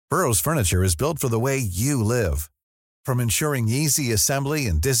Burrow's furniture is built for the way you live. From ensuring easy assembly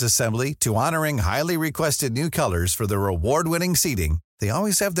and disassembly to honoring highly requested new colors for their award-winning seating, they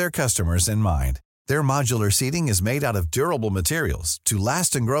always have their customers in mind. Their modular seating is made out of durable materials to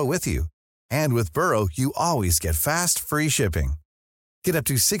last and grow with you. And with Burrow, you always get fast, free shipping. Get up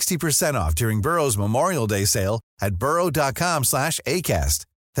to 60% off during Burrow's Memorial Day sale at burrow.com/ACAST.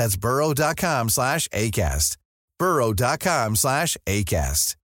 That's burrow.com/ACAST.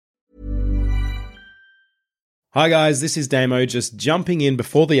 burrow.com/ACAST. Hi guys, this is Damo just jumping in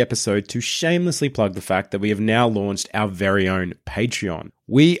before the episode to shamelessly plug the fact that we have now launched our very own Patreon.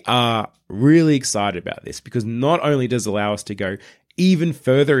 We are really excited about this because not only does it allow us to go even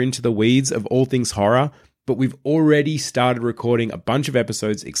further into the weeds of all things horror, but we've already started recording a bunch of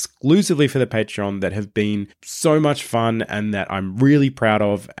episodes exclusively for the Patreon that have been so much fun and that I'm really proud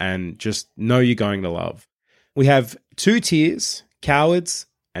of and just know you're going to love. We have 2 tiers, Cowards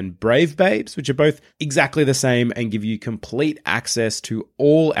and Brave Babes, which are both exactly the same and give you complete access to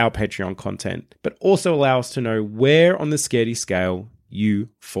all our Patreon content, but also allow us to know where on the scaredy scale you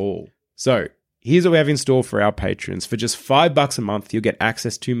fall. So here's what we have in store for our patrons. For just $5 a month, you'll get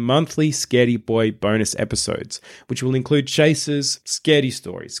access to monthly Scaredy Boy bonus episodes, which will include chasers, scaredy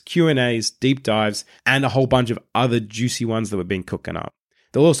stories, Q&As, deep dives, and a whole bunch of other juicy ones that we've been cooking up.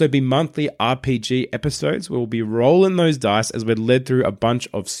 There'll also be monthly RPG episodes where we'll be rolling those dice as we're led through a bunch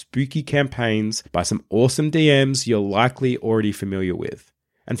of spooky campaigns by some awesome DMs you're likely already familiar with.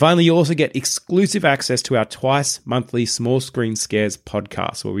 And finally, you also get exclusive access to our twice monthly Small Screen Scares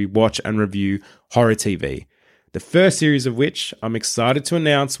podcast where we watch and review horror TV. The first series of which I'm excited to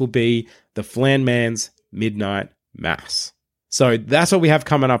announce will be The Flan Man's Midnight Mass. So that's what we have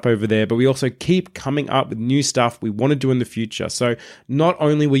coming up over there, but we also keep coming up with new stuff we want to do in the future. So not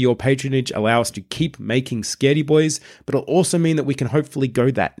only will your patronage allow us to keep making Scaredy Boys, but it'll also mean that we can hopefully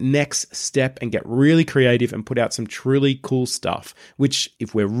go that next step and get really creative and put out some truly cool stuff, which,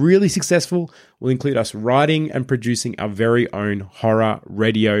 if we're really successful, will include us writing and producing our very own horror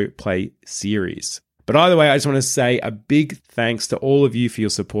radio play series. But either way, I just want to say a big thanks to all of you for your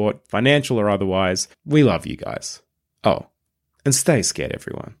support, financial or otherwise. We love you guys. Oh, and stay scared,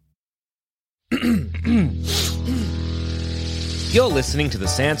 everyone. You're listening to the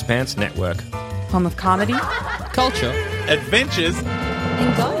Sans Pants Network. Home of comedy, Culture. Adventures.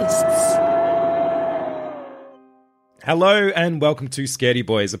 and ghosts. Hello and welcome to Scaredy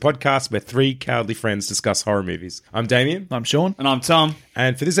Boys, a podcast where 3 cowardly friends discuss horror movies. I'm Damien. I'm Sean. And I'm Tom.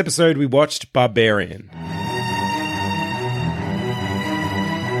 And for this episode, we watched Barbarian.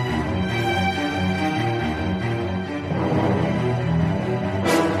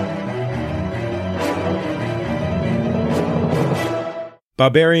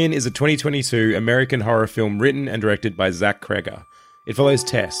 Barbarian is a 2022 American horror film written and directed by Zach Kreger. It follows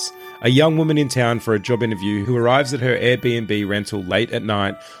Tess, a young woman in town for a job interview who arrives at her Airbnb rental late at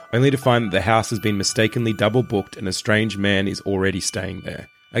night, only to find that the house has been mistakenly double booked and a strange man is already staying there.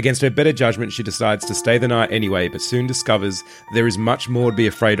 Against her better judgment, she decides to stay the night anyway, but soon discovers there is much more to be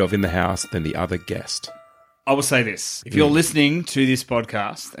afraid of in the house than the other guest. I will say this. If you're listening to this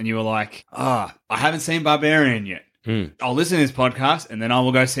podcast and you were like, I haven't seen Barbarian yet, I'll listen to this podcast and then I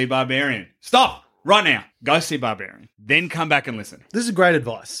will go see Barbarian. Stop! Right now. Go see Barbarian. Then come back and listen. This is great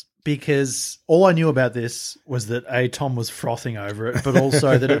advice because all I knew about this was that Tom was frothing over it, but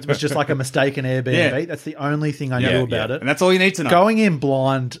also that it was just like a mistaken Airbnb. Yeah. That's the only thing I knew about it. And that's all you need to know. Going in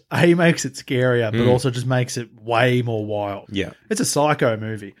blind, makes it scarier, but also just makes it way more wild. Yeah. It's a psycho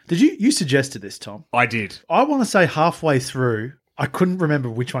movie. Did you suggested this, Tom? I did. I want to say halfway through, I couldn't remember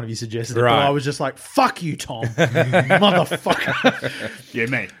which one of you suggested it, but Right. I was just like, fuck you, Tom. Motherfucker. Yeah,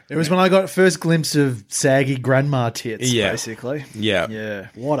 me. It was when I got first glimpse of saggy grandma tits, Yeah. basically. Yeah. Yeah.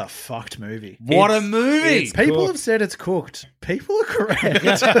 What a fucked movie. What a movie! People have said it's cooked. People are correct.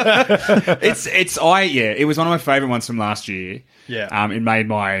 It was one of my favorite ones from last year. Yeah. It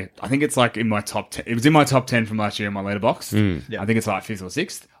made I think it's like in my top 10. It was in my top 10 from last year on my Letterboxd. Yeah. I think it's like 5th or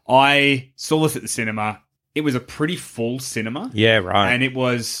 6th. I saw this at the cinema. It was a pretty full cinema. Yeah, right. And it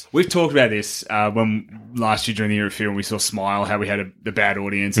was, we've talked about this when last year during the year of film, we saw Smile, how we had the bad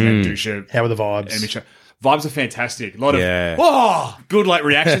audience and then Dusha. How are the vibes? And Misha. Vibes are fantastic. A lot Yeah. of, good like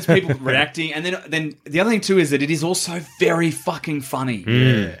reactions, people reacting. And then the other thing too is that it is also very fucking funny.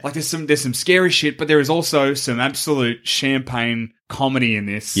 Yeah. Like there's some scary shit, but there is also some absolute champagne comedy in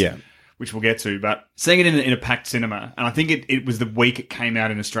this. Yeah. Which we'll get to, but seeing it in a packed cinema, and I think it was the week it came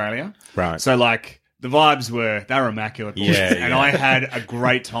out in Australia. Right. So like, The vibes were immaculate. Yeah, and yeah. I had a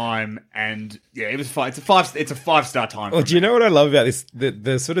great time. And yeah, it was fun. It's a 5-star time. Well, for do you me. know what I love about this?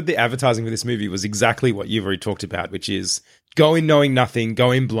 The sort of the advertising for this movie was exactly what you've already talked about, which is go in knowing nothing,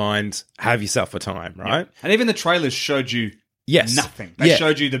 go in blind, have yourself a time, right? And even the trailers showed you Yes. nothing. They Yeah.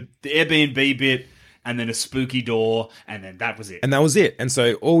 showed you the Airbnb bit, and then a spooky door, and then that was it. And that was it. And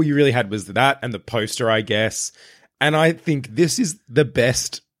so all you really had was that and the poster, I guess. And I think this is the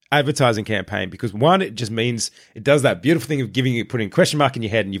best advertising campaign because one, it just means it does that beautiful thing of putting a question mark in your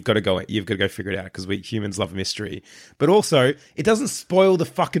head and you've got to go figure it out because we humans love a mystery. But also, it doesn't spoil the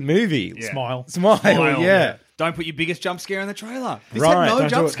fucking movie. Yeah. Smile. Yeah. Don't put your biggest jump scare in the trailer. This Right. had no Don't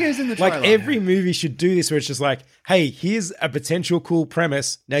jump do it. scares in the trailer. Like every movie should do this where it's just like, hey, here's a potential cool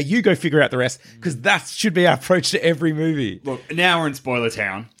premise. Now you go figure out the rest because that should be our approach to every movie. Look, now we're in spoiler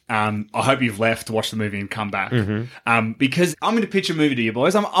town. I hope you've left to watch the movie and come back. Mm-hmm. Because I'm going to pitch a movie to you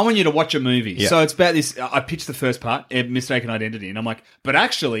boys. I want you to watch a movie. Yeah. So it's about this. I pitched the first part, Mistaken Identity. And I'm like, but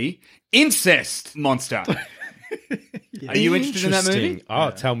actually, incest monster. Are you interested in that movie? Interesting.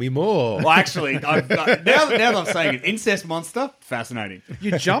 Oh, tell me more. Well, actually, now that I'm saying it, incest monster, fascinating.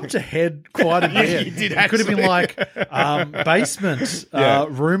 You jumped ahead quite a bit. you did It could have been like basement,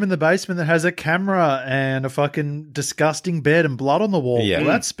 room in the basement that has a camera and a fucking disgusting bed and blood on the wall. Yeah. Well,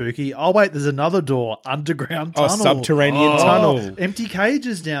 that's spooky. Oh wait, there's another door, underground Oh, tunnel, subterranean tunnel. empty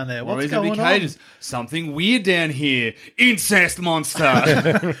cages down there. What's Always going empty on? cages. Something weird down here. Incest monster.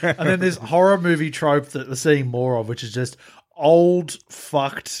 And then this horror movie trope that we're seeing more of, which is just old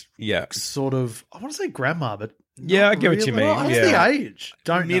fucked Yeah. sort of. I want to say grandma, but Yeah, I get what you mean. What's Yeah. the age?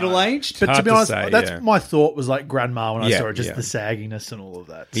 Don't know. Middle-aged? But to Hard be to honest, say, that's yeah. my thought was like grandma when I Yeah, saw it, just yeah. the sagginess and all of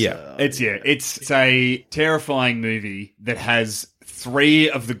that. Yeah. It's a terrifying movie that has three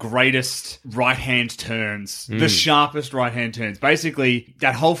of the greatest right-hand turns, the sharpest right-hand turns. Basically,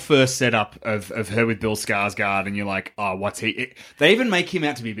 that whole first setup of her with Bill Skarsgård, and you're like, oh, what's he? They even make him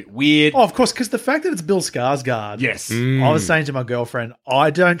out to be a bit weird. Oh, of course, because the fact that it's Bill Skarsgård. Yes. I was saying to my girlfriend,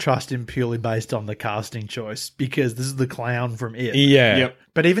 I don't trust him purely based on the casting choice because this is the clown from It. Yeah. Yep.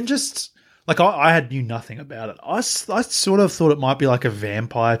 But even just like I knew nothing about it. I sort of thought it might be like a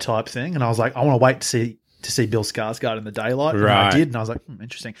vampire type thing, and I was like, I want to wait to see Bill Skarsgård in the daylight. And I Right. did, and I was like,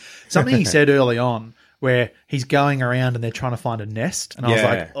 interesting. Something he said early on where he's going around and they're trying to find a nest, and I was Yeah.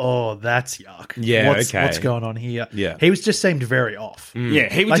 like, oh, that's yuck. Yeah, what's okay. going on here? Yeah. he just seemed very off.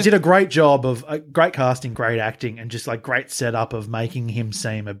 Yeah, he was They just did a great job of great casting, great acting, and just like great setup of making him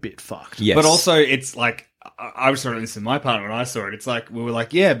seem a bit fucked. Yes. But also, it's like, I was sort of this in my part when I saw it. It's like, we were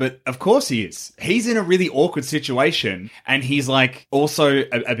like, yeah, but of course he is. He's in a really awkward situation, and he's like also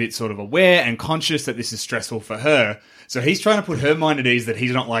a bit sort of aware and conscious that this is stressful for her. So he's trying to put her mind at ease that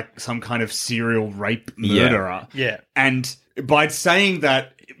he's not like some kind of serial rape murderer. Yeah. And by saying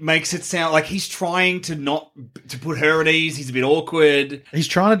that, it makes it sound like he's trying to put her at ease. He's a bit awkward. He's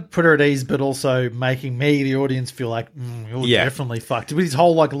trying to put her at ease, but also making me, the audience, feel like you're Yeah. definitely fucked. With his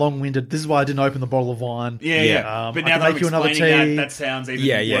whole like long-winded, this is why I didn't open the bottle of wine. Yeah. But I now can that I'm make you another explaining tea. that sounds even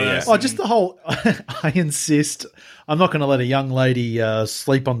Yeah, yeah, worse. Oh, just the whole. I insist. I'm not going to let a young lady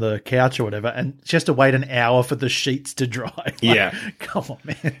sleep on the couch or whatever, and she has to wait an hour for the sheets to dry. Like, Yeah. come on,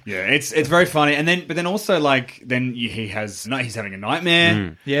 man. Yeah, it's very funny, and then also like he's having a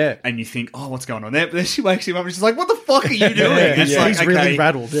nightmare, Yeah, and you think, oh, what's going on there? But then she wakes him up and she's like, what the fuck are you doing? yeah. It's like, He's really okay,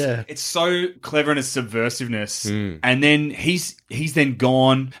 rattled. Yeah, it's so clever in its subversiveness, and then he's then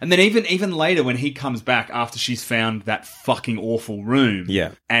gone, and then even later when he comes back after she's found that fucking awful room,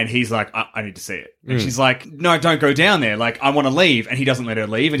 Yeah. and he's like, I need to see it, and she's like, no, don't go down there, like I want to leave, and he doesn't let her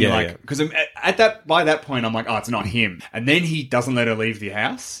leave, and Yeah, you're yeah. like, because by that point I'm like, oh, it's not him, and then he doesn't let her leave the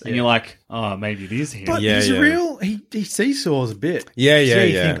house, and you're like, oh, maybe it is him. but Yeah, he's yeah. a real. He seesaws a bit. Yeah, So yeah,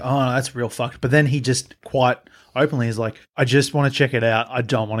 you yeah. think, oh, that's real fucked. But then he just quite openly is like, I just want to check it out. I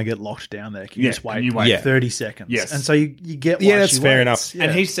don't want to get locked down there. Can you Yeah, just wait? can you wait? Yeah. 30 seconds. Yes. And so you get why Yeah, that's she fair waits. enough. Yeah.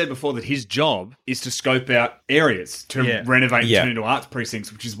 And he said before that his job is to scope out areas to Yeah. renovate and Yeah. turn into arts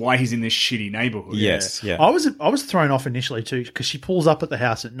precincts, which is why he's in this shitty neighborhood. Yes. Yeah. I was thrown off initially too because she pulls up at the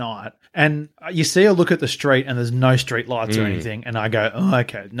house at night and you see her look at the street and there's no street lights or anything, and I go, oh,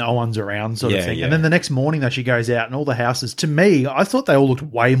 okay, no one's around, sort Yeah, of thing. yeah. And then the next morning though, she goes out and all the houses, to me, I thought they all looked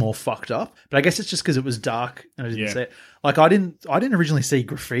way more fucked up, but I guess it's just because it was dark and I didn't Yeah. see it. Like I didn't originally see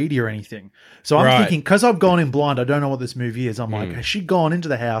graffiti or anything. So I'm Right. thinking, because I've gone in blind, I don't know what this movie is. I'm like, has she gone into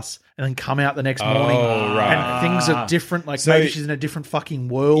the house and then come out the next morning right. and things are different? Like So- maybe she's in a different fucking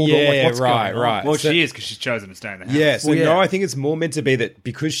world or like what's going on? right. Well, So- she is because she's chosen to stay in the house. Yeah, so Well, yeah. no, I think it's more meant to be that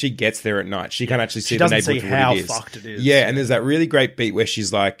because she gets there at night, she can't actually see She the doesn't neighborhood see for what how it is. fucked it is. Yeah, and there's that really great beat where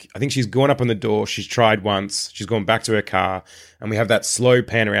she's like, I think she's gone up on the door, she's tried once, she's gone back to her car, and we have that slow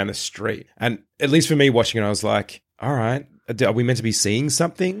pan around the street. And at least for me watching it, I was like, all right, are we meant to be seeing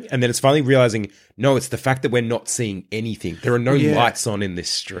something? And then it's finally realizing, no, it's the fact that we're not seeing anything. There are no Yeah. lights on in this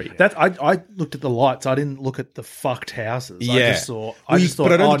street. That I looked at the lights. I didn't look at the fucked houses. I Yeah. just saw. Well, I just but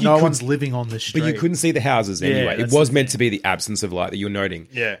thought, I don't oh, think you no could- one's living on this street. But you couldn't see the houses anyway. It that's was the meant to be the absence of light that you're noting.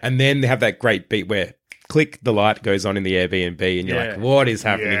 Yeah. And then they have that great beat where click, the light goes on in the Airbnb and you're Yeah. like, what is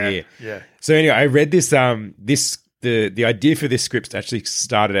happening Yeah. here? Yeah. So anyway, I read this the idea for this script actually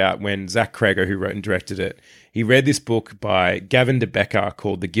started out when Zach Crager, who wrote and directed it, he read this book by Gavin de Becker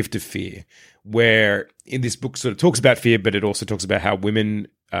called The Gift of Fear, where in this book sort of talks about fear, but it also talks about how women,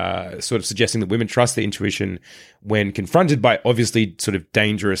 sort of suggesting that women trust their intuition when confronted by obviously sort of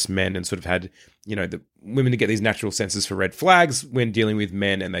dangerous men, and sort of had, the women to get these natural senses for red flags when dealing with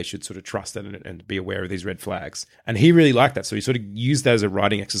men, and they should sort of trust that and be aware of these red flags. And he really liked that. So he sort of used that as a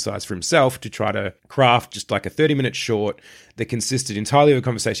writing exercise for himself to try to craft just like a 30-minute short that consisted entirely of a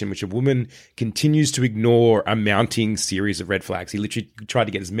conversation in which a woman continues to ignore a mounting series of red flags. He literally tried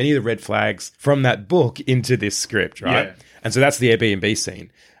to get as many of the red flags from that book into this script, right? Yeah. And so that's the Airbnb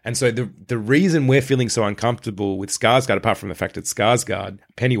scene. And so the reason we're feeling so uncomfortable with Skarsgård, apart from the fact that Skarsgård,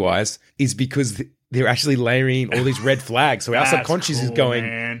 Pennywise, is because they're actually layering all these red flags. So our That's subconscious is cool, going,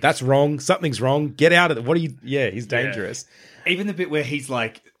 man. that's wrong, something's wrong, get out of it. What are you, he's dangerous. Even the bit where he's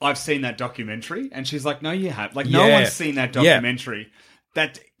like, I've seen that documentary. And she's like, no, you have. Like, no Yeah. one's seen that documentary.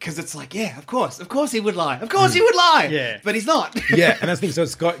 That, because it's like, yeah, of course he would lie. Of course he would lie. Yeah. But he's not. Yeah, and that's the thing. So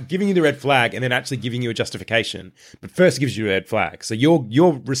it's got giving you the red flag and then actually giving you a justification. But first it gives you a red flag. So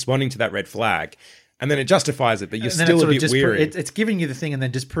you're responding to that red flag, and then it justifies it, but you're And then still it's a sort of bit weary. it's giving you the thing and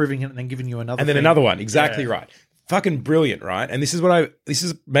then disproving it and then giving you another And then thing. another one. Exactly Yeah. right. Fucking brilliant, right? And this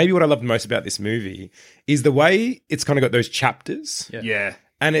is maybe what I love most about this movie is the way it's kind of got those chapters. Yeah.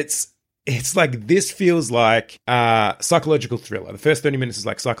 And it's like, this feels like psychological thriller. The first 30 minutes is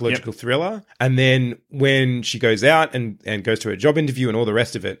like psychological thriller. And then when she goes out and goes to her job interview and all the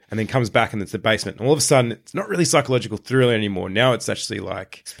rest of it, and then comes back and it's the basement, and all of a sudden it's not really psychological thriller anymore. Now it's actually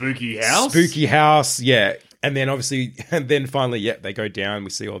like Spooky house. Spooky house, yeah. And then obviously, and then finally, they go down. We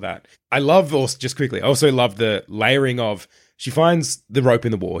see all that. I love also, just quickly, I also love the layering of, she finds the rope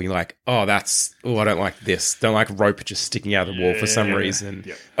in the wall. You're like, I don't like this. Don't like rope just sticking out of the wall for some reason.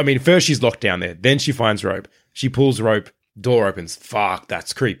 Yep. I mean, first she's locked down there. Then she finds rope. She pulls rope. Door opens. Fuck,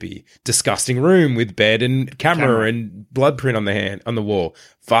 that's creepy. Disgusting room with bed and camera and blood print on the wall.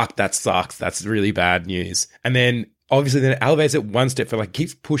 Fuck, that sucks. That's really bad news. And then obviously then it elevates it one step for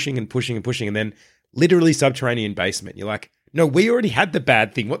keeps pushing and pushing and pushing, and then literally subterranean basement. You're like, no, we already had the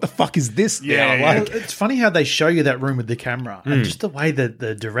bad thing. What the fuck is this Yeah, now? yeah. Like, It's funny how they show you that room with the camera and just the way that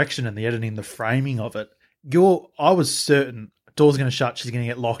the direction and the editing, the framing of it. I was certain door's going to shut. She's going to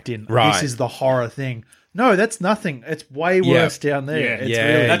get locked in. Right. This is the horror thing. No, that's nothing. It's way Yeah. worse down there. Yeah. It's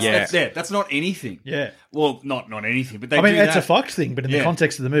Yeah. really That's not anything. Yeah. Well, not anything, but they I mean, do it's that. a fucked thing, but in the Yeah.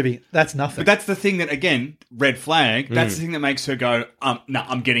 context of the movie, that's nothing. But that's the thing that, again, red flag, that's the thing that makes her go, no,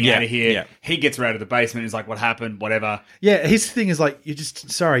 I'm getting out of here. yeah. He gets her out of the basement. He's like, what happened? Whatever. yeah, his thing is like,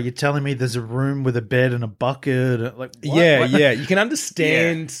 you're telling me there's a room with a bed and a bucket. Like, what? yeah, What? yeah. You can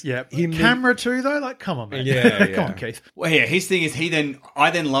understand Yeah. him. Camera too, though? Like, come on, man. Yeah, Come yeah. on, Keith. Well, yeah, his thing is I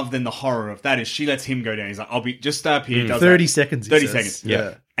then love then the horror of that is she lets him go down. He's like, I'll be, just stay up here. Does 30 that. seconds. he 30 says. seconds.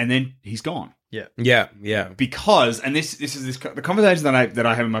 Yeah. And then he's gone. Yeah. Yeah, yeah. Because, and this is the conversation that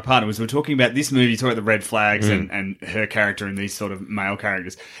I have with my partner was we're talking about this movie, talking about the red flags and her character and these sort of male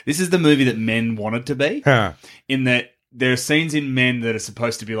characters. This is the movie that men wanted to be, Huh. in that there are scenes in men that are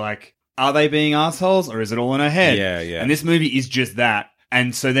supposed to be like, are they being assholes or is it all in her head? Yeah, yeah. And this movie is just that.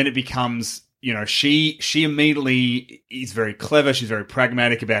 And so then it becomes, she immediately is very clever. She's very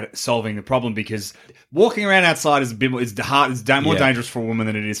pragmatic about solving the problem because walking around outside is a bit more, is more Yeah. dangerous for a woman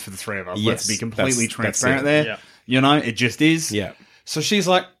than it is for the three of us. Let's Yes, be completely that's transparent it. there. Yeah. It just is. Yeah. So she's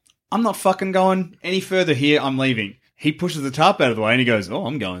like, I'm not fucking going any further here. I'm leaving. he pushes the tarp out of the way and he goes, "Oh,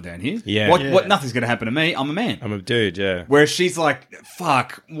 I'm going down here. Yeah. What? Nothing's going to happen to me. I'm a man." I'm a dude, yeah. Whereas she's like,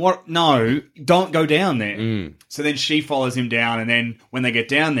 "Fuck, what? No, don't go down there." So then she follows him down, and then when they get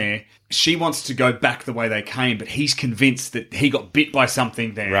down there, she wants to go back the way they came, but he's convinced that he got bit by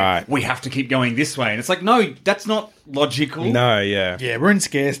something there. Right. We have to keep going this way. And it's like, no, that's not logical. No, yeah. Yeah, we're in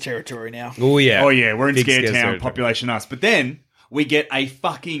scarce territory now. Oh, yeah. Oh, yeah, we're in Big scare town, territory. population us. But then we get a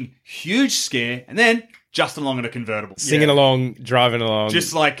fucking huge scare, and then Justin Long in a convertible. Singing along, driving along.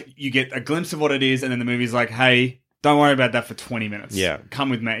 Just like you get a glimpse of what it is, and then the movie's like, hey, don't worry about that for 20 minutes. Yeah. Come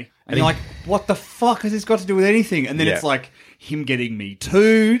with me. And you're like, what the fuck has this got to do with anything? And then it's like him getting Me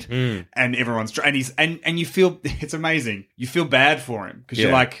Too'd, and everyone's... And he's and you feel... It's amazing. You feel bad for him, because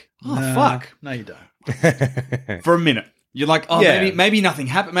you're like, oh, fuck. No, you don't. For a minute. You're like, oh, Yeah. maybe nothing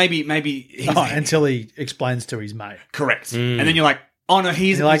happened. Maybe he's... Until he explains to his mate. Correct. And then you're like, oh, no,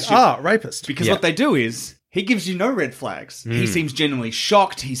 he's... You're like, rapist. Because Yeah. what they do is he gives you no red flags. He seems genuinely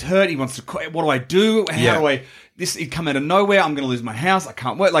shocked. He's hurt. He wants to. What do I do? How do I? This it come out of nowhere. I'm going to lose my house. I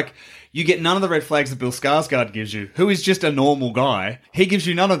can't work. Like you get none of the red flags that Bill Skarsgård gives you, who is just a normal guy. He gives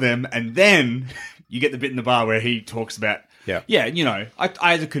you none of them, and then you get the bit in the bar where he talks about. Yeah, you know,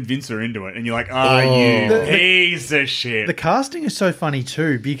 I had to convince her into it, and you're like, you piece of shit. The casting is so funny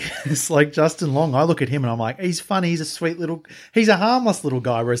too, because like Justin Long, I look at him and I'm like, he's funny, he's a sweet little, he's a harmless little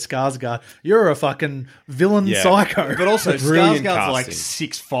guy, whereas Skarsgård, you're a fucking villain psycho. But also, Brilliant Skarsgård's like casting.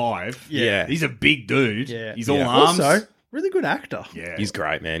 6'5". Yeah. He's a big dude. Yeah. He's all arms. Also, really good actor. yeah. He's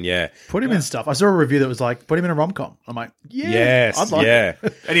great, man, yeah. Put him in stuff. I saw a review that was like, put him in a rom-com. I'm like, Yes, I'd like yeah.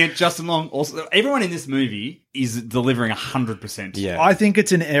 it. And yet Justin Long also... Everyone in this movie is delivering 100%. Yeah. I think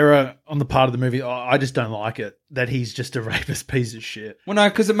it's an error on the part of the movie. I just don't like it, that he's just a rapist piece of shit. Well, no,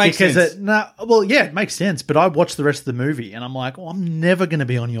 because it makes sense. It makes sense, but I watched the rest of the movie and I'm like, I'm never going to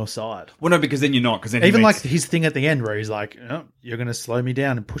be on your side. Well, no, because then you're not. Because then he Even makes- like his thing at the end where he's like, oh, you're going to slow me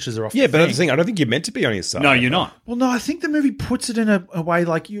down and pushes her off Yeah, the but thing. I'm saying, I don't think you're meant to be on his side. No, you're not. Well, no, I think the movie puts it in a way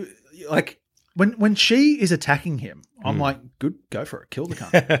like like when she is attacking him, I'm like, good, go for it, kill the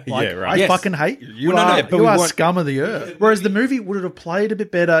cunt. Like, Yeah, right. I Yes. fucking hate you. You Well, no, are, no, but you we are want- scum of the earth. Whereas the movie would have played a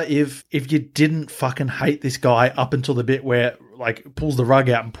bit better if you didn't fucking hate this guy up until the bit where like pulls the rug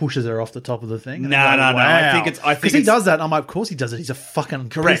out and pushes her off the top of the thing. And No, I'm like, no, no. I think it's- because he does that, and I'm like, of course he does it. He's a fucking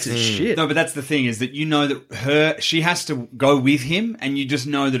Correct. piece of shit. No, but that's the thing is that you know that she has to go with him, and you just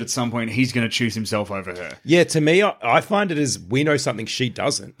know that at some point he's going to choose himself over her. Yeah, to me, I find it as we know something she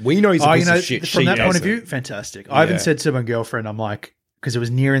doesn't. We know he's a Oh, piece of shit. from she that point of doesn't. view, fantastic. I even Yeah. said to my girlfriend, I'm like, because it was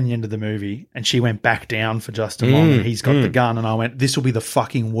nearing the end of the movie, and she went back down for Justin Long, and he's got the gun, and I went, this will be the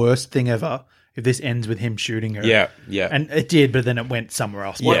fucking worst thing ever if this ends with him shooting her. Yeah, yeah. And it did, but then it went somewhere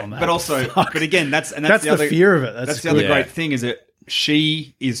else. Yeah, beyond that. But also, Fuck. but again, that's That's the other, fear of it. That's the good. other Yeah. great thing is that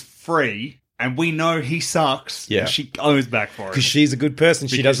she is free, and we know he sucks. Yeah. and she goes back for it. Because she's a good person.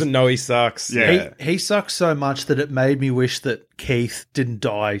 She doesn't know he sucks. Yeah. He sucks so much that it made me wish that Keith didn't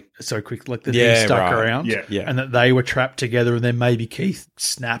die so quick, like that Yeah, he stuck right. around, Yeah. Yeah. and that they were trapped together, and then maybe Keith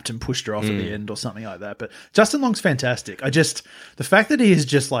snapped and pushed her off at the end or something like that. But Justin Long's fantastic. The fact that he is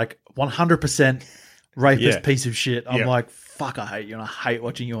just like 100% rapist Yeah. piece of shit. I'm Yeah. like, fuck, I hate you, and I hate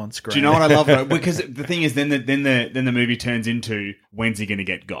watching you on screen. Do you know what I love though? Because the thing is, then the movie turns into when's he going to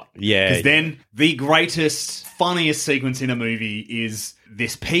get got? Yeah. Because then the greatest, funniest sequence in a movie is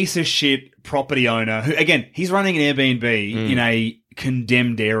this piece of shit property owner who, again, he's running an Airbnb in a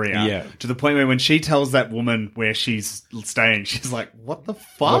condemned area. Yeah. To the point where when she tells that woman where she's staying, she's like, "What the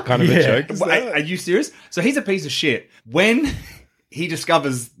fuck? What kind of a joke is that? Are you serious?" So he's a piece of shit. When he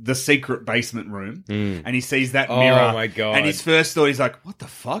discovers the secret basement room and he sees that mirror. Oh, my God. And his first thought, he's like, what the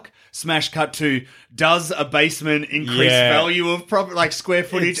fuck? Smash cut to, does a basement increase Yeah. value of proper like square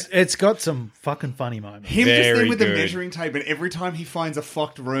footage? It's got some fucking funny moments. Him just Very there with the good. measuring tape, and every time he finds a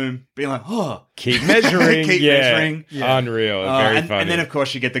fucked room, being like, oh. Keep measuring. Keep yeah. measuring. Unreal. Very and, funny. and then, of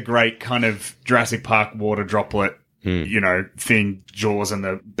course, you get the great kind of Jurassic Park water droplet, thing, Jaws and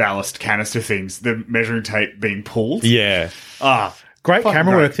the ballast canister things, the measuring tape being pulled. yeah. Ah, Great fucking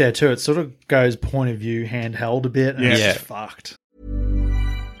camera great. work there too. It sort of goes point of view, handheld a bit, and it's Yeah. just fucked.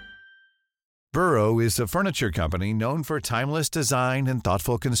 Burrow is a furniture company known for timeless design and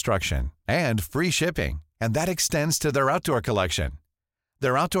thoughtful construction and free shipping, and that extends to their outdoor collection.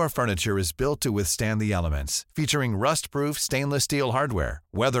 Their outdoor furniture is built to withstand the elements, featuring rust-proof stainless steel hardware,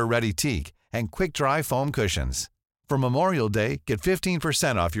 weather-ready teak, and quick-dry foam cushions. For Memorial Day, get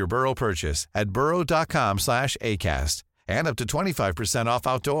 15% off your Burrow purchase at burrow.com/acast, and up to 25% off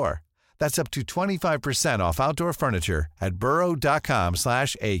outdoor. That's up to 25% off outdoor furniture at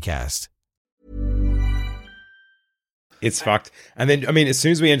burrow.com/acast. It's fucked. And then, I mean, as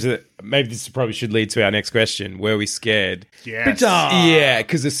soon as we enter, maybe this probably should lead to our next question. Were we scared? Yes. Yeah,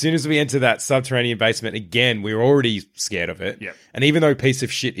 because as soon as we enter that subterranean basement again, we were already scared of it. Yep. And even though Piece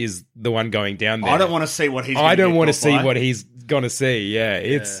of Shit is the one going down there, I don't want to see what he's. I don't want to see what he's gonna see. Yeah,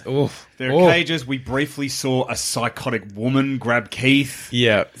 it's oof. There are cages. We briefly saw a psychotic woman grab Keith.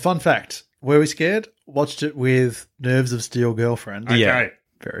 Yeah, Fun fact: were we scared? Watched it with Nerves of Steel girlfriend. Okay. Yeah.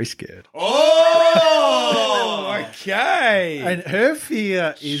 Very scared. Oh, okay. And her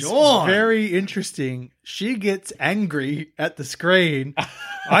fear is Sean. very interesting. She gets angry at the screen.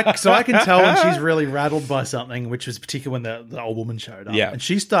 So I can tell when she's really rattled by something, which was particularly when the old woman showed up. Yeah. And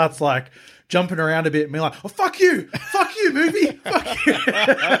she starts like jumping around a bit and being like, oh, fuck you, movie, fuck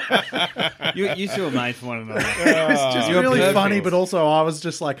you. you two are made for one another. It's just You're really perfect. funny, but also I was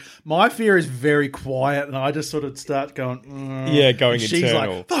just like, my fear is very quiet, and I just sort of start going, Yeah, going and she's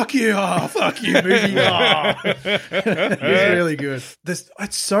internal. like, fuck you, movie. It's really good.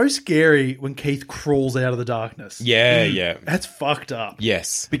 It's so scary when Keith crawls out of the darkness. Yeah, yeah. That's fucked up.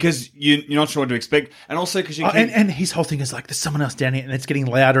 Yes. Because you're not sure what to expect, and also because you Oh, can't. and his whole thing is like, there's someone else down here, and it's getting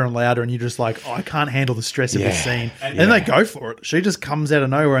louder and louder, and you're just like, I can't handle the stress of this Yeah. scene. And then they go for it. She just comes out of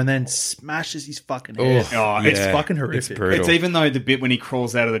nowhere and then smashes his fucking head. Oh, It's yeah. fucking It's horrific. brutal. It's even though the bit when he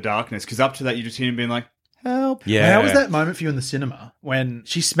crawls out of the darkness, because up to that you just hear him being like, "Help!" Yeah. How was that moment for you in the cinema when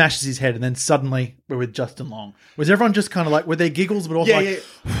she smashes his head and then suddenly we're with Justin Long? Was everyone just kind of like, were there giggles, but also Yeah, like,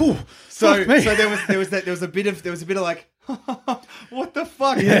 whew, So fuck me. there was a bit of like, what the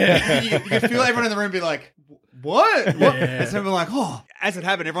fuck? Yeah. You could feel everyone in the room be like, what? And everyone like, oh, as it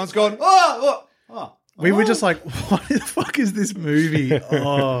happened, everyone's gone, oh. We were just like, what the fuck is this movie?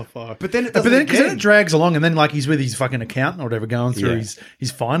 Oh, fuck. But then it does it because then again. it drags along, and then like he's with his fucking accountant or whatever going through Yeah.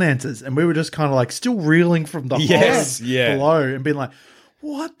 his finances, and we were just kind of like still reeling from the Yes, horror yeah. below and being like,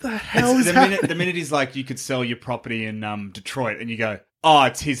 what the hell is the happening? minute he's like, you could sell your property in Detroit, and you go, oh,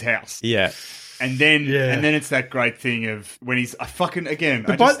 it's his house. Yeah. And then Yeah. it's that great thing of when he's But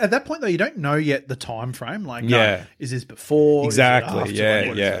at that point, though, you don't know yet the time frame. Like, Yeah. is this before? Is it Exactly, after? yeah, Like,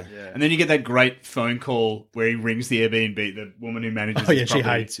 what is yeah. it? and then you get that great phone call where he rings the Airbnb, the woman who manages. Oh, yeah, his she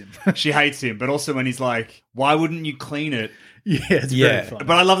property. hates him. She hates him, but also when he's like, "Why wouldn't you clean it?" Yeah, it's Yeah. very funny.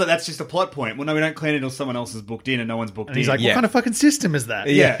 But I love that that's just a plot point. Well, no, we don't clean it until someone else is booked in, and no one's booked And he's in. like, Yeah. what kind of fucking system is that?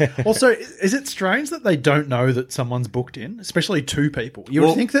 Yeah. Also, is it strange that they don't know that someone's booked in, especially two people? You would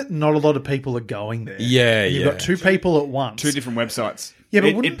Well- think that not a lot of people are going there. Yeah, You've yeah. got two people at once. Two different websites. Yeah,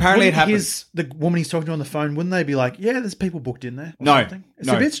 but apparently it happens. The woman he's talking to on the phone, wouldn't they be like, yeah, there's people booked in there? Or No, something? It's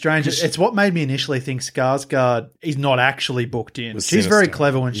no. a bit strange. It's what made me initially think Skarsgård is not actually booked in. Was She's very sinister.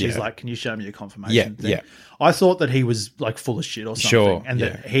 clever when she's Yeah. like, can you show me your confirmation Yeah, thing? yeah. I thought that he was like full of shit or something. Sure, And yeah.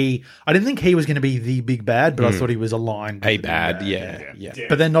 that I didn't think he was going to be the big bad, but I thought he was aligned. with A the big bad, yeah. Yeah.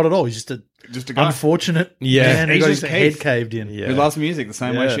 But then not at all. He's just a guy. unfortunate Yeah. man who He's got just his head Keith. caved in. Yeah. Who loves music the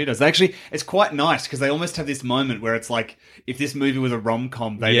same way Yeah. she does. Actually, it's quite nice because they almost have this moment where it's like if this movie was a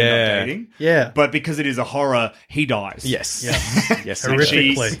rom-com, they'd end Yeah. up dating. Yeah. But because it is a horror, he dies. Yes. Yeah. Yes. And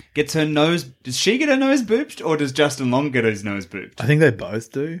Horrifically. she gets her nose. Does she get her nose booped, or does Justin Long get his nose booped? I think they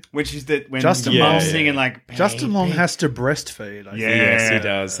both do. When she's when Justin Mom's Long- singing like Justin Long has to breastfeed. I think. Yeah. Yes, he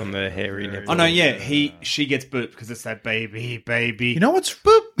does on the hairy nipple. Oh no, yeah, she gets booped because it's that baby. You know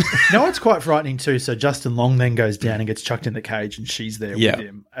what's quite frightening too? So Justin Long then goes down and gets chucked in the cage, and she's there Yeah. with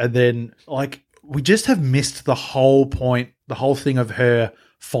him. And then, like, we just have missed the whole point, the whole thing of her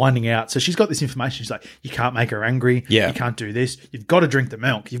finding out. So she's got this information. She's like, you can't make her angry. Yeah. You can't do this. You've got to drink the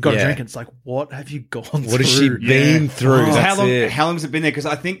milk. You've got to Yeah. drink it. It's like, what have you gone through? What has she been through? So That's it. how long has it been there? Because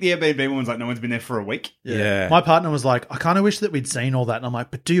I think the Airbnb woman's like, no one's been there for a week. Yeah. My partner was like, I kind of wish that we'd seen all that. And I'm like,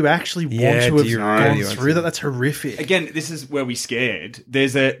 but do you actually want Yeah, to do have you gone really want through to? that? That's horrific. Again, this is where we scared.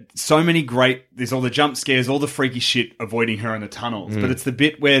 There's so many great. There's all the jump scares, all the freaky shit avoiding her in the tunnels. But it's the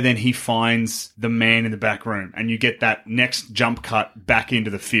bit where then he finds the man in the back room, and you get that next jump cut back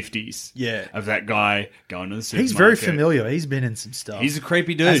into the 50s. Yeah. of that guy going to the supermarket. He's very familiar. He's been in some stuff. He's a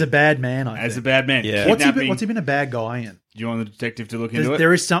creepy dude. As a bad man, I As a think. bad man. Yeah. Kidnapping. What's he been a bad guy in? Do you want the detective to look into it?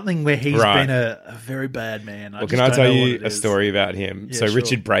 There is something where he's Right. been a very bad man. Well, can I tell you a story about him? Yeah, So sure.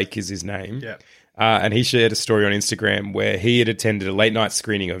 Richard Brake is his name. Yeah. And he shared a story on Instagram where he had attended a late night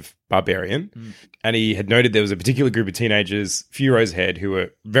screening of Barbarian, and he had noted there was a particular group of teenagers, a few rows ahead, who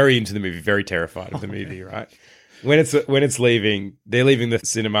were very into the movie, very terrified of the movie, right? When it's leaving, they're leaving the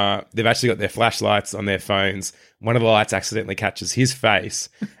cinema. They've actually got their flashlights on their phones. One of the lights accidentally catches his face,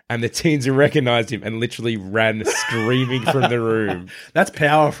 and the teens recognized him and literally ran screaming from the room. That's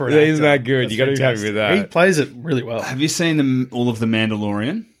power for an Isn't actor. that good? That's You got to be happy fantastic. with that. He plays it really well. Have you seen all of The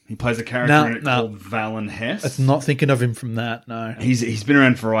Mandalorian? He plays a character in it No. called Valen Hess. It's not thinking of him from that, no. He's been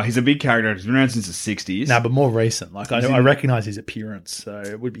around for a while. He's a big character. He's been around since the 60s. No, but more recent. Like, I recognise his appearance, so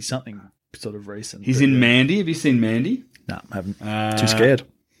it would be something sort of recent. He's but, in Mandy. Have you seen Mandy? No, I haven't. Too scared.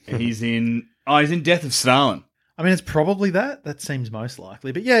 He's in Death of Stalin. I mean, it's probably that. That seems most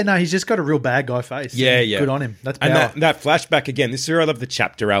likely. But yeah, no, he's just got a real bad guy face. Yeah, And yeah. Good on him. That's power. And that flashback again. This is where I love the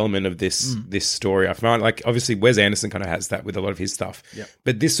chapter element of this story. I find like obviously Wes Anderson kind of has that with a lot of his stuff. Yep.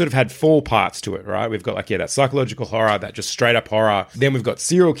 But this sort of had 4 parts to it, right? We've got like that psychological horror, that just straight up horror. Then we've got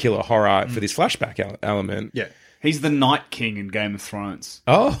serial killer horror for this flashback element. Yeah. He's the Night King in Game of Thrones.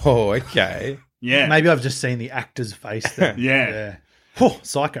 Oh, okay. Yeah. Maybe I've just seen the actor's face there. Yeah. Oh,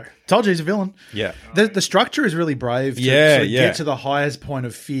 psycho. Told you he's a villain. Yeah. The structure is really brave to Yeah, sort of yeah. get to the highest point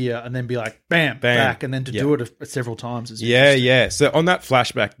of fear and then be like, bam, back, and then to do it several times. Is Yeah, interesting. yeah. So on that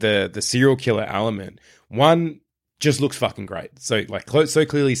flashback, the serial killer element, one just looks fucking great. So like so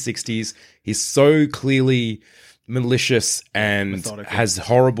clearly 60s. He's so clearly malicious and Methodical. has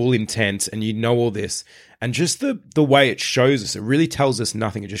horrible intent, and you know all this. And just the way it shows us, it really tells us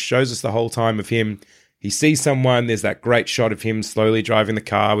nothing. It just shows us the whole time of him. He sees someone. There's that great shot of him slowly driving the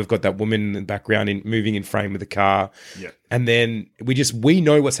car. We've got that woman in the background moving in frame with the car. Yeah. And then we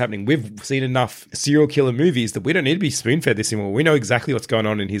know what's happening. We've seen enough serial killer movies that we don't need to be spoon-fed this anymore. We know exactly what's going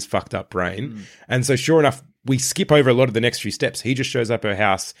on in his fucked up brain. And so sure enough, we skip over a lot of the next few steps. He just shows up at her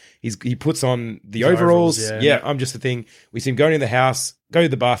house. He puts on the overalls. yeah. I'm just the thing. We see him go into the house, go to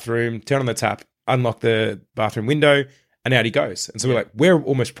the bathroom, turn on the tap, unlock the bathroom window, and out he goes. And so we're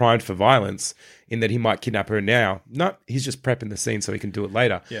almost primed for violence in that he might kidnap her now. No, he's just prepping the scene so he can do it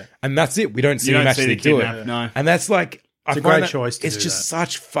later. Yeah. And that's it. We don't see You him don't see actually the do kidnap, it. no. And that's like... It's I a find great that choice to It's do just that.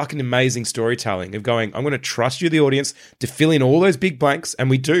 such fucking amazing storytelling of going, I'm going to trust you, the audience, to fill in all those big blanks. And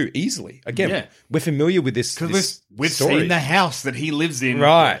we do easily. Again, Yeah. we're familiar with this Because we've story. seen the house that he lives in.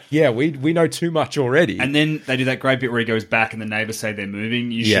 Right. Yeah, we know too much already. And then they do that great bit where he goes back and the neighbors say they're moving.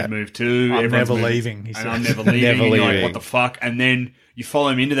 You Yeah. should move too. I'm Everyone's never moving. leaving, he And says. I'm never leaving. Never And you're like, leaving. what the fuck? And then you follow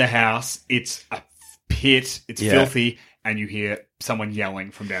him into the house. It's a pit. It's Yeah. filthy. And you hear someone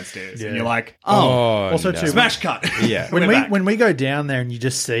yelling from downstairs. Yeah. And you're like, Also, no. too, smash cut. Yeah. when we go down there and you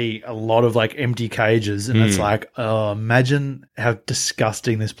just see a lot of like empty cages and it's like, oh, imagine how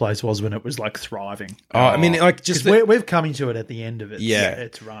disgusting this place was when it was like thriving. I mean, like just... Because we're coming to it at the end of it. Yeah.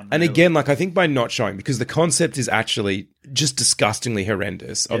 It's run. And really. again, like I think by not showing, because the concept is actually just disgustingly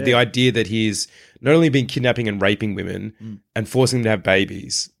horrendous of the idea that he's not only been kidnapping and raping women and forcing them to have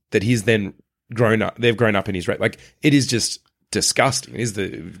babies, that he's then they've grown up in his rape. Like it is just disgusting. It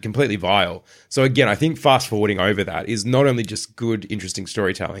is completely vile. So again, I think fast forwarding over that is not only just good, interesting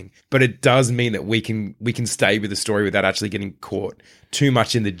storytelling, but it does mean that we can stay with the story without actually getting caught too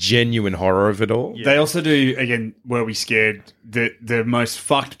much in the genuine horror of it all. They also do, again, Were We Scared? The most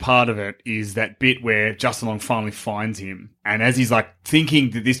fucked part of it is that bit where Justin Long finally finds him. And as he's like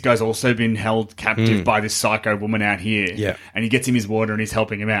thinking that this guy's also been held captive by this psycho woman out here. Yeah. And he gets him his water and he's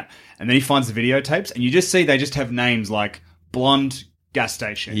helping him out. And then he finds the videotapes and you just see they just have names like Blonde Gas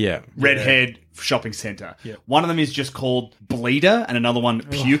Station. Yeah. Redhead Shopping Center. One of them is just called Bleeder and another one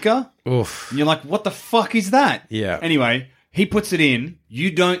Puker. Oof. And you're like, what the fuck is that? Yeah. Anyway, he puts it in.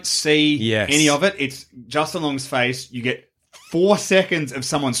 You don't see Yes. any of it. It's Justin Long's face. You get 4 seconds of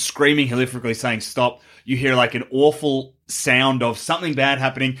someone screaming horrifically saying stop. You hear like an awful sound of something bad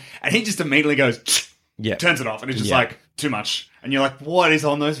happening. And he just immediately goes, Yeah. turns it off. And it's just Yeah. like, too much. And you're like, what is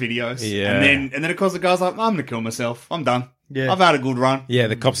on those videos? Yeah. And then of course the guy's like, I'm going to kill myself. I'm done. Yeah. I've had a good run. Yeah,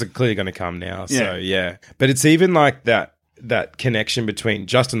 the cops are clearly going to come now. So, Yeah. yeah. But it's even like that connection between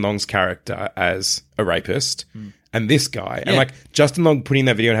Justin Long's character as a rapist and this guy. And like Justin Long putting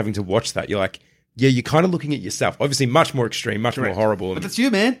that video and having to watch that, you're like, yeah, you're kind of looking at yourself. Obviously, much more extreme, much more horrible. But that's you,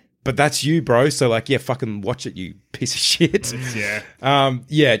 man. But that's you, bro. So, like, yeah, fucking watch it, you piece of shit. Yeah.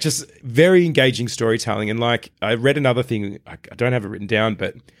 Yeah, just very engaging storytelling. And, like, I read another thing, I don't have it written down,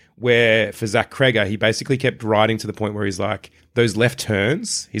 but where for Zach Kreger, he basically kept writing to the point where he's like, those left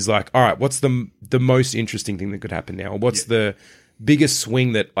turns, he's like, all right, what's the most interesting thing that could happen now? What's the biggest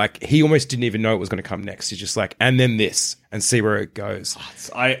swing that, like, he almost didn't even know it was going to come next. He's just like, and then this, and see where it goes.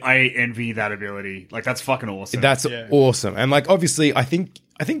 I envy that ability. Like, that's fucking awesome. That's awesome. And like, obviously, I think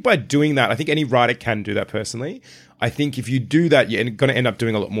by doing that, I think any writer can do that personally. I think if you do that, you're going to end up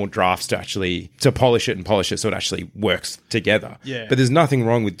doing a lot more drafts to polish it so it actually works together. Yeah. But there's nothing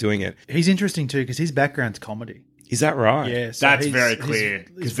wrong with doing it. He's interesting too because his background's comedy. Is that right? Yeah, so That's he's- very he's- clear.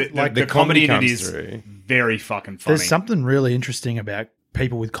 he's Because like the comedy in it comes is through. very fucking funny. There's something really interesting about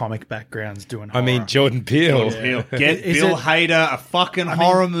people with comic backgrounds doing I horror. mean, Jordan Peele. Get Is Bill it- Hader a fucking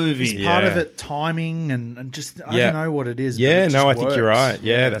horror movie. Is part of Yeah. it timing and just I Yeah. don't know what it is. but Yeah, it no, I just think you're works. right.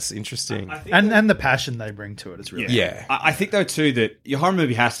 Yeah, that's interesting. And the passion they bring to it is really. Yeah. I think though too that your horror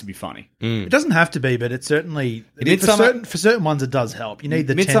movie has to be funny. It doesn't have to be, but it certainly Midsummer- for certain ones it does help. You need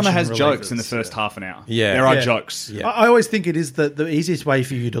the Midsummer tension has jokes relievers. in the first half an hour. Yeah. there are Yeah. jokes. Yeah. I always think it is the easiest way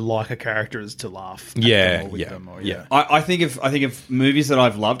for you to like a character is to laugh. At Yeah, them or with yeah, them or, yeah. I think of movies that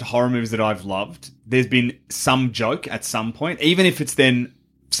I've loved, horror movies that I've loved. There's been some joke at some point, even if it's then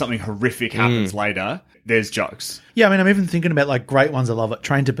something horrific happens later. There's jokes. Yeah, I mean, I'm even thinking about like great ones I love it.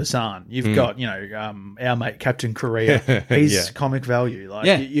 Train to Busan. You've Mm. got, our mate Captain Korea. He's Yeah. comic value. Like,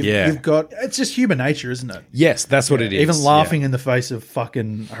 Yeah. you've got it's just human nature, isn't it? Yes, that's what it is. Even laughing in the face of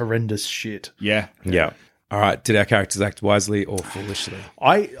fucking horrendous shit. Yeah, Yeah. All right. Did our characters act wisely or foolishly?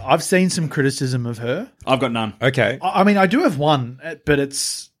 I've seen some criticism of her. I've got none. Okay. I mean, I do have one, but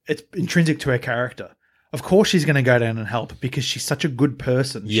it's intrinsic to her character. Of course, she's going to go down and help because she's such a good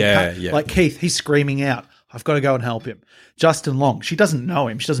person. She Yeah, can't- yeah. Like Keith, he's screaming out, "I've got to go and help him." Justin Long, she doesn't know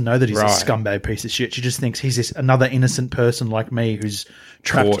him. She doesn't know that he's Right. a scumbag piece of shit. She just thinks he's this another innocent person like me who's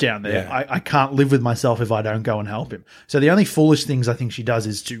trapped Caught, down there. yeah. I can't live with myself if I don't go and help him. So the only foolish things I think she does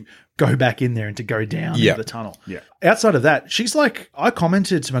is to go back in there and to go down Yeah. into the tunnel. Yeah. Outside of that, she's like, I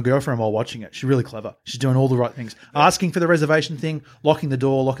commented to my girlfriend while watching it. She's really clever. She's doing all the right things. Asking for the reservation thing, locking the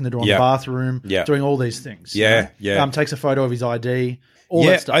door in Yeah. the bathroom, Yeah. doing all these things. Yeah, yeah. Takes a photo of his ID, all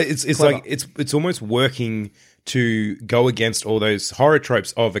yeah, that stuff. it's Clever. like it's almost working to go against all those horror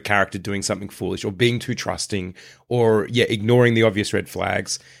tropes of a character doing something foolish or being too trusting or ignoring the obvious red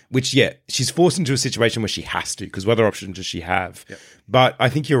flags, which she's forced into a situation where she has to, because what other options does she have? But I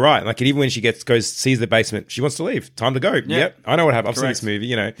think you're right. Like, even when she sees the basement, she wants to leave. Time to go. Yep, I know what happened. I've seen this movie.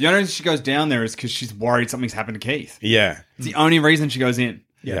 The only reason she goes down there is because she's worried something's happened to Keith. Yeah, It's the only reason she goes in.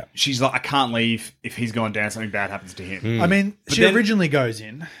 Yeah. She's like, I can't leave if he's gone down, something bad happens to him. I mean, But she then- originally goes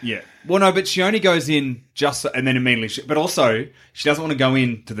in. Yeah. Well, no, but she only goes in just and then immediately. But also, she doesn't want to go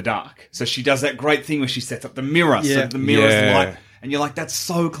into the dark. So she does that great thing where she sets up the mirror. So Yeah. the mirror's Yeah. light. And you're like, that's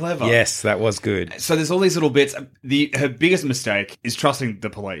so clever. Yes, that was good. So there's all these little bits. Her biggest mistake is trusting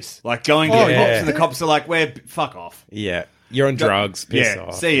the police. Like going to Oh, the yeah. cops and the cops are like, fuck off. Yeah, you're on drugs. Piss Yeah,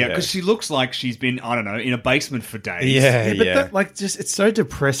 off. see ya. Because she looks like she's been, I don't know, in a basement for days. Yeah, But that, like, just it's so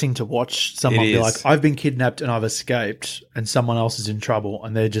depressing to watch someone It be is. like, I've been kidnapped and I've escaped, and someone else is in trouble,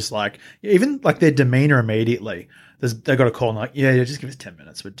 and they're just like, even like their demeanor immediately. They got a call and like, yeah, just give us 10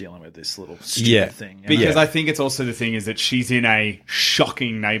 minutes. We're dealing with this little stupid thing. you know? Because Yeah. I think it's also the thing is that she's in a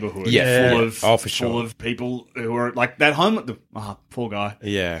shocking neighborhood Yeah. full Yeah. of Oh, for sure. full of people who are like that home. Poor guy.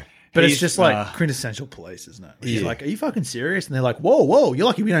 Yeah. But He's, it's just like quintessential police, isn't it? She's Yeah. like, are you fucking serious? And they're like, whoa, you're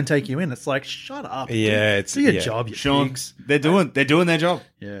lucky we don't take you in. It's like, shut up. Yeah, it's- do your yeah. job, you Sean, pigs. they're doing their job.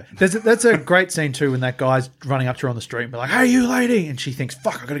 Yeah. That's a great scene too when that guy's running up to her on the street and be like, hey, you lady. And she thinks,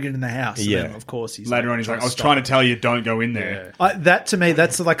 fuck, I got to get in the house. And Yeah. then, of course, he's Later on, he's like, I was stop trying to it. tell you, don't go in there. That to me,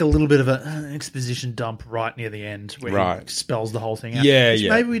 that's like a little bit of an exposition dump right near the end where he Right. spells the whole thing out. Yeah, which yeah.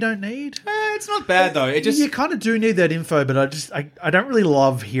 maybe we don't need. It's not bad though. It just You kind of do need that info, but I don't really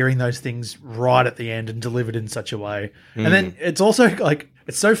love hearing those things right at the end and delivered in such a way. And Mm. then it's also like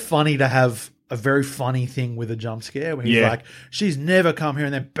it's so funny to have a very funny thing with a jump scare where he's Yeah. like, she's never come here,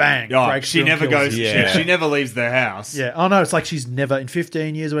 and then bang, oh, breaks she through and never kills goes. him. Yeah. She never leaves their house. Yeah. Oh no, it's like she's never in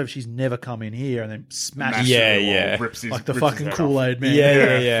 15 years or whatever. She's never come in here, and then smashes Yeah, through the wall. yeah. Rips his, like the rips his fucking head Kool off. Aid man.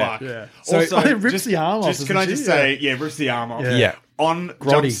 Yeah. Fuck. Yeah. So Also, it rips the arm off. Just can I doesn't just she? say, rips the arm off. Yeah. On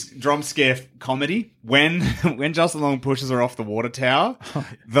Grotty. drum scare comedy, when Justin Long pushes her off the water tower,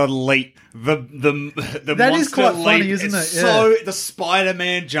 the leap, the That monster is quite leap, funny, isn't it's it? So the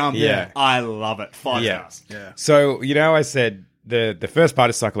Spider-Man jump, Yeah. I love it. 5 Yeah. stars. Yeah. So, I said the first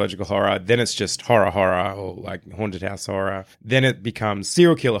part is psychological horror, then it's just horror or like haunted house horror. Then it becomes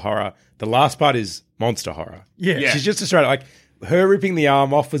serial killer horror. The last part is monster horror. Yeah. Yeah. She's just straight like her ripping the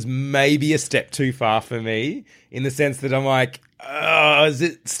arm off was maybe a step too far for me in the sense that I'm like, is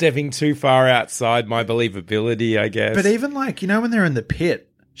it stepping too far outside my believability, I guess? But even like, when they're in the pit,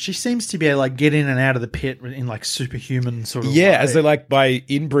 she seems to be able to like get in and out of the pit in like superhuman sort of way. as they're like by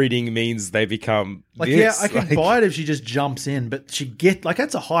inbreeding means they become Like, this. yeah, I can buy it if she just jumps in, but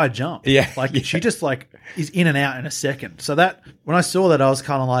that's a high jump. Yeah, Like, yeah. she just, like, is in and out in a second. So when I saw that, I was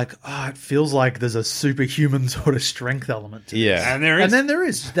kind of like, it feels like there's a superhuman sort of strength element to Yeah. this. And there is. And then there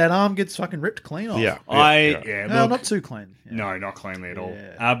is. That arm gets fucking ripped clean off. Yeah. No, look, not too clean. Yeah. No, not cleanly at all.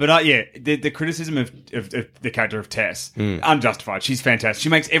 Yeah. But the criticism of the character of Tess, unjustified. She's fantastic. She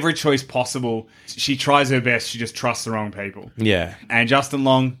makes every choice possible. She tries her best. She just trusts the wrong people. Yeah. And Justin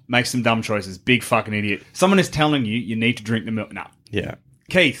Long makes some dumb choices. Big fucking idiot. Someone is telling you need to drink the milk. No. Yeah.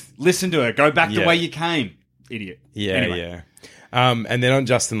 Keith, listen to her. Go back the Yeah. way you came. Idiot. Yeah, Anyway. yeah. And then on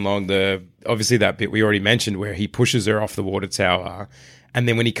Justin Long, obviously that bit we already mentioned where he pushes her off the water tower, and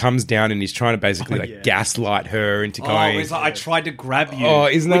then when he comes down and he's trying to basically gaslight her into Oh, going. he's like, I tried to grab you. Oh,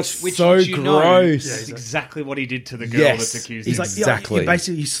 isn't that so you know, gross? is exactly what he did to the girl Yes. that's accused He's him. like, Exactly. Yeah,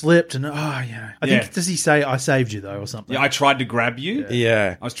 basically, you slipped, and I think does he say, "I saved you" though, or something? yeah, I tried to grab you.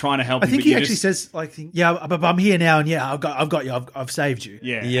 Yeah. I was trying to help I you. think but he you actually just- says, like, "Yeah, but I'm here now, and yeah, I've got you, I've saved you."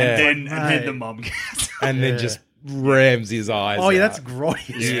 Yeah. Yeah. And then Mate. the mom gets. And then just rams his eyes. Oh yeah, out. that's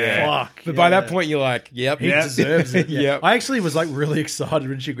grotty as Yeah. fuck. But by Yeah. that point, you're like, yep. he deserves it. Yep. I actually was like really excited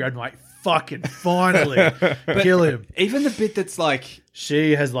when she grabbed him, like, fucking finally kill him. Even the bit that's like.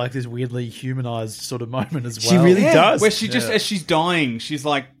 She has like this weirdly humanized sort of moment as well. She really does. Where she just, as she's dying, she's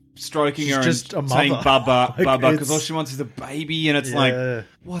like stroking She's her just and a saying mother. Bubba, Like, Bubba, because it's- all she wants is a baby, and it's Yeah. like,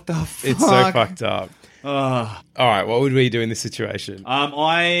 what the fuck? It's so fucked up. Ugh. All right, what would we do in this situation?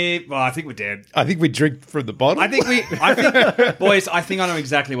 I think we're dead. I think we drink from the bottle. Boys, I think I know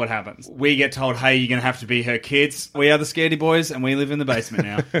exactly what happens. We get told, hey, you're going to have to be her kids. We are the Scaredy Boys, and we live in the basement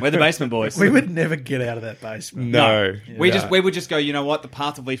now. We're the basement boys. We would never get out of that basement. No. We would just go, you know what? The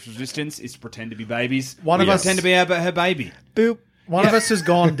path of least resistance is to pretend to be babies. One of us- pretend to be her baby. Boop. One of us has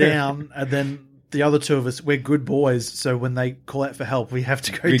gone down, and then the other two of us, we're good boys. So when they call out for help, we have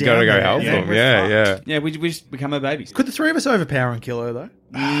to go. We down gotta go there. help Yeah, them. we're Yeah, fucked. yeah. Yeah, we just become her babies. Could the three of us overpower and kill her though?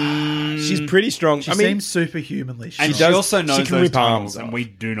 She's pretty strong. She I mean, seems superhumanly strong. And she does- also she knows can those rip tunnels, arms and off. we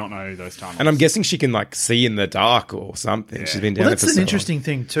do not know those tunnels. and I'm guessing she can like see in the dark or something. She's been down Well, there that's for an so interesting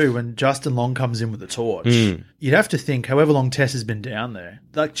thing too. When Justin Long comes in with the torch, you'd have to think, however long Tess has been down there,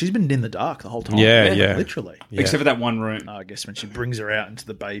 like she's been in the dark the whole time. Yeah, yeah. literally. Except for that one room. I guess when she brings her out into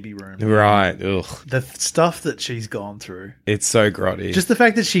the baby room, long. Right. Ugh. the stuff that she's gone through. It's so grotty. Just the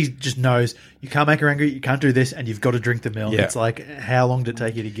fact that she just knows you can't make her angry, you can't do this, and you've got to drink the milk. Yeah. It's like, how long did it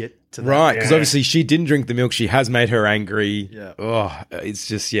take you to get to that? right, because Yeah. obviously she didn't drink the milk. She has made her angry. Yeah. Oh, it's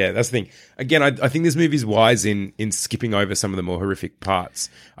just that's the thing. Again, I think this movie's wise in skipping over some of the more horrific parts.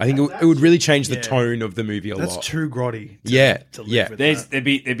 I think it would really change the yeah. tone of the movie a That's lot. too grotty. To live Yeah. with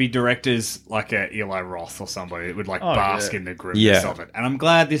There'd be directors like Eli Roth or somebody that would like bask yeah. in the grimness Yeah. of it, and I'm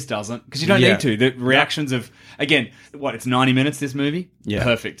glad this doesn't, because you don't Yeah. need to. The reactions of it's 90 minutes. This movie, Yeah.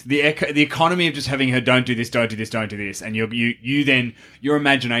 perfect. The economy of just having her don't do this, don't do this, don't do this, and you then your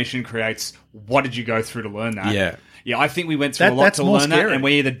imagination creates what did you go through to learn that? Yeah. Yeah, I think we went through a lot That's to more learn that, scary. and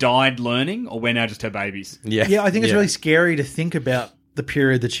we either died learning or we're now just her babies. Yeah. Yeah, I think it's really scary to think about the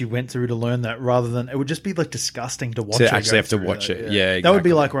period that she went through to learn that, rather than it would just be like disgusting to watch. To her actually go have to through watch that. it. Yeah, that would be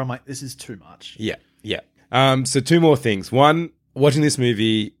exactly. like where I'm like, this is too much. Yeah, yeah. So two more things. One, watching this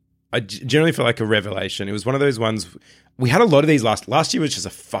movie, I generally felt like a revelation. It was one of those ones. We had a lot of these last year was just a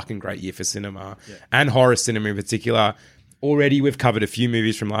fucking great year for cinema and horror cinema in particular. Already we've covered a few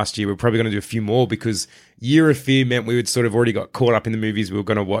movies from last year. We're probably going to do a few more because Year of Fear meant we would sort of already got caught up in the movies we were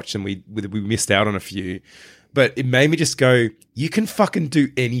going to watch, and we missed out on a few. But it made me just go, you can fucking do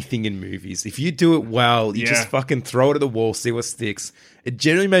anything in movies. If you do it well, you just fucking throw it at the wall, see what sticks. It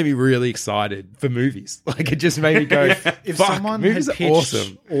generally made me really excited for movies. Like, it just made me go, If fuck, someone movies had are pitched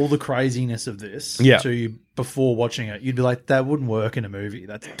awesome. all the craziness of this Yeah. to you before watching it, you'd be like, that wouldn't work in a movie.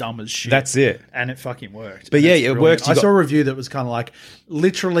 That's dumb as shit. That's it. And it fucking worked. But And yeah, it's it brilliant. works. You I got- saw a review that was kind of like,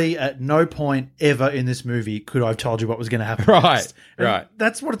 literally at no point ever in this movie could I have told you what was going to happen. Right, next. And right.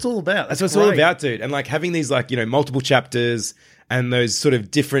 That's what it's all about. That's what it's all about, dude. And like having these like, multiple chapters and those sort of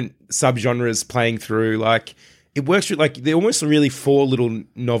different subgenres playing through, like it works with like they're almost really four little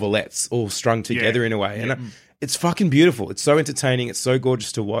novelettes all strung together in a way. And it's fucking beautiful. It's so entertaining. It's so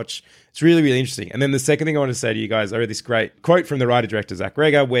gorgeous to watch. It's really, really interesting. And then the second thing I want to say to you guys, I read this great quote from the writer-director Zach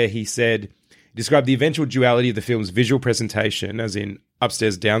Reger where he said, described the eventual duality of the film's visual presentation, as in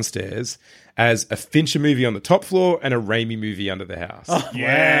upstairs, downstairs, as a Fincher movie on the top floor and a Raimi movie under the house.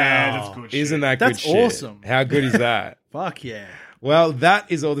 Yeah, that's good. Isn't that That's good shit? awesome. How good is that? Fuck yeah. Well,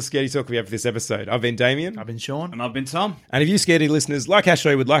 that is all the Scaredy Talk we have for this episode. I've been Damien. I've been Sean. And I've been Tom. And if you Scaredy listeners like our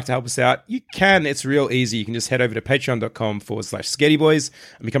show would like to help us out, you can. It's real easy. You can just head over to patreon.com/ScaredyBoys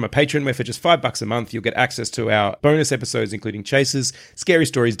and become a patron, where for just $5 a month, you'll get access to our bonus episodes, including Chases, Scary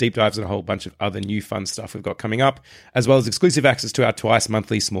Stories, Deep Dives, and a whole bunch of other new fun stuff we've got coming up, as well as exclusive access to our twice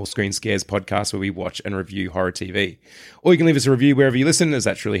monthly Small Screen Scares podcast, where we watch and review horror TV. Or you can leave us a review wherever you listen, as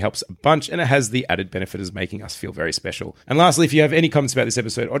that truly helps a bunch, and it has the added benefit of making us feel very special. And lastly, if you have any comments about this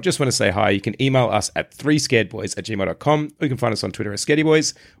episode or just want to say hi, you can email us at 3scaredboys@gmail.com, or you can find us on Twitter at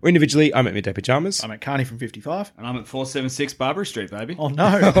ScaredyBoys, or individually, I'm at Midday Pajamas. I'm at Carney from 55. And I'm at 476 Barbary Street, baby. Oh,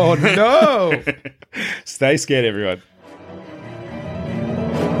 no. Oh no! Stay scared, everyone.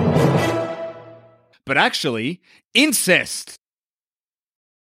 But actually, incest.